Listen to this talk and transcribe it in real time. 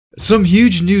Some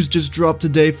huge news just dropped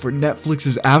today for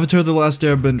Netflix's Avatar: The Last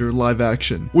Airbender live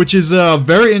action, which is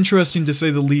very interesting to say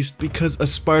the least because a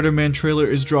Spider-Man trailer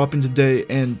is dropping today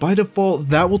and by default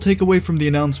that will take away from the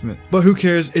announcement. But who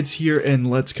cares, it's here and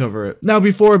let's cover it. Now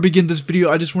before I begin this video,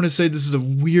 I just want to say this is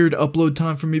a weird upload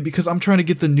time for me because I'm trying to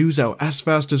get the news out as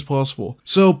fast as possible.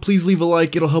 So please leave a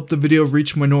like, it'll help the video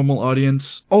reach my normal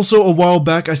audience. Also, a while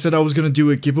back I said I was going to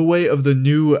do a giveaway of the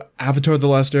new Avatar: The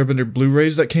Last Airbender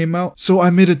Blu-rays that came out, so I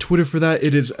made a Twitter for that.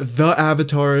 It is The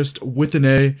Avatarist with an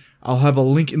A. I'll have a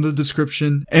link in the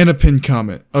description and a pinned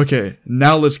comment. Okay,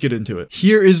 now let's get into it.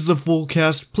 Here is the full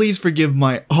cast. Please forgive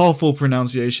my awful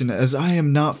pronunciation as I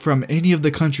am not from any of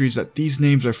the countries that these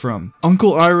names are from.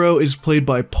 Uncle Iroh is played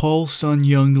by Paul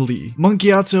Sun-Young Lee. Monk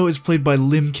Gyatso is played by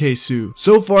Lim K-Soo.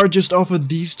 So far, just off of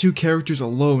these two characters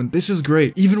alone, this is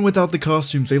great. Even without the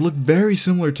costumes, they look very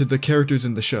similar to the characters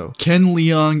in the show. Ken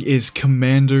Leung is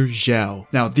Commander Zhao.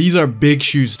 Now, these are big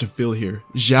shoes to fill here.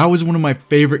 Zhao is one of my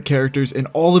favorite characters and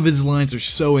all of his lines are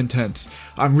so intense.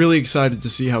 I'm really excited to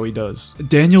see how he does.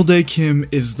 Daniel Dae Kim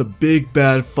is the big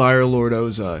bad Fire Lord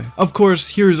Ozai. Of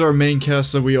course, here's our main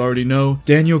cast that we already know.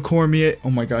 Daniel Cormier. Oh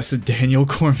my god, I said Daniel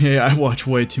Cormier. I watch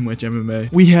way too much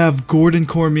MMA. We have Gordon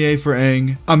Cormier for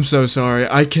Aang. I'm so sorry.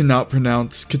 I cannot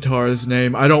pronounce Katara's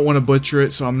name. I don't want to butcher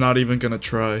it, so I'm not even gonna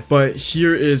try. But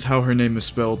here is how her name is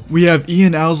spelled. We have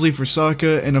Ian Owsley for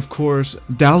Sokka, and of course,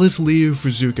 Dallas Liu for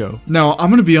Zuko. Now, I'm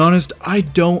gonna be honest, I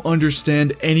don't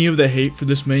understand any of the hate for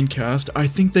this main cast. I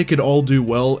think they could all do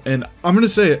well, and I'm gonna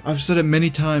say it, I've said it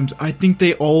many times, I think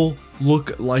they all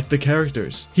look like the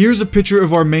characters. Here's a picture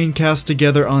of our main cast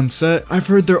together on set. I've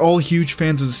heard they're all huge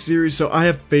fans of the series, so I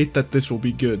have faith that this will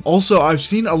be good. Also, I've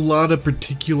seen a lot of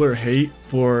particular hate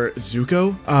for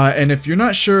Zuko, and if you're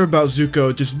not sure about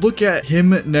Zuko, just look at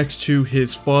him next to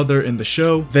his father in the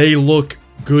show. They look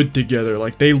good together.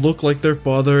 Like, they look like their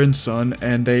father and son,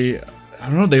 and I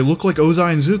don't know, they look like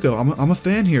Ozai and Zuko. I'm a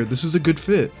fan here. This is a good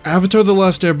fit. Avatar: The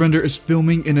Last Airbender is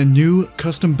filming in a new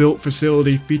custom-built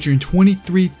facility featuring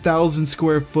 23,000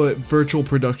 square foot virtual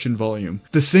production volume.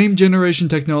 The same generation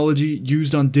technology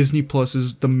used on Disney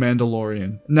Plus's The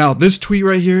Mandalorian. Now, this tweet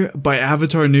right here by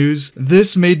Avatar News,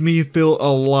 this made me feel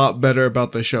a lot better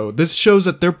about the show. This shows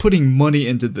that they're putting money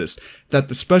into this, that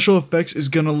the special effects is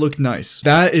gonna look nice.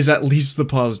 That is at least the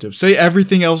positive. Say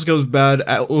everything else goes bad,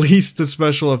 at least the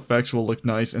special effects will look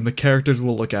nice and the characters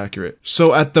will look accurate.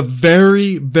 So at the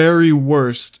very, very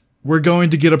worst, we're going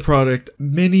to get a product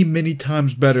many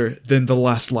times better than the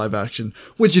last live action,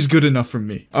 which is good enough for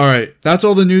me. Alright, that's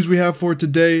all the news we have for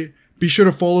today. Be sure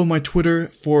to follow my Twitter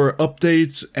for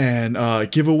updates and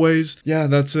giveaways. Yeah,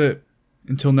 that's it.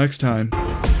 Until next time.